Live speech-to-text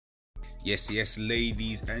Yes,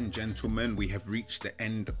 ladies and gentlemen, we have reached the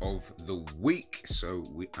end of the week. So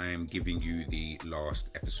I am giving you the last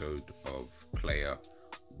episode of Player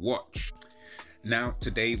Watch. Now,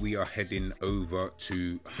 today we are heading over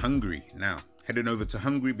to Hungary.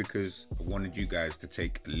 Because I wanted you guys to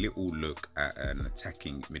take a little look at an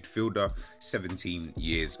attacking midfielder, 17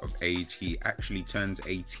 years of age. He actually turns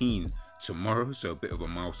 18 tomorrow, so a bit of a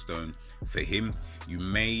milestone for him. You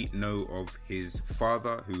may know of his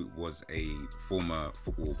father, who was a former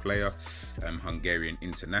football player, Hungarian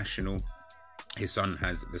international. His son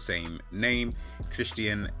has the same name,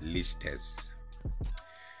 Krisztián Lisztes.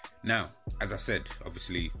 Now, as I said,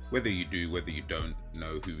 obviously, whether you do, whether you don't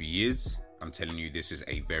know who he is, I'm telling you, this is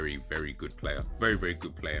a very, very good player. Very, very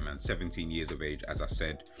good player, man. 17 years of age, as I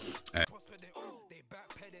said.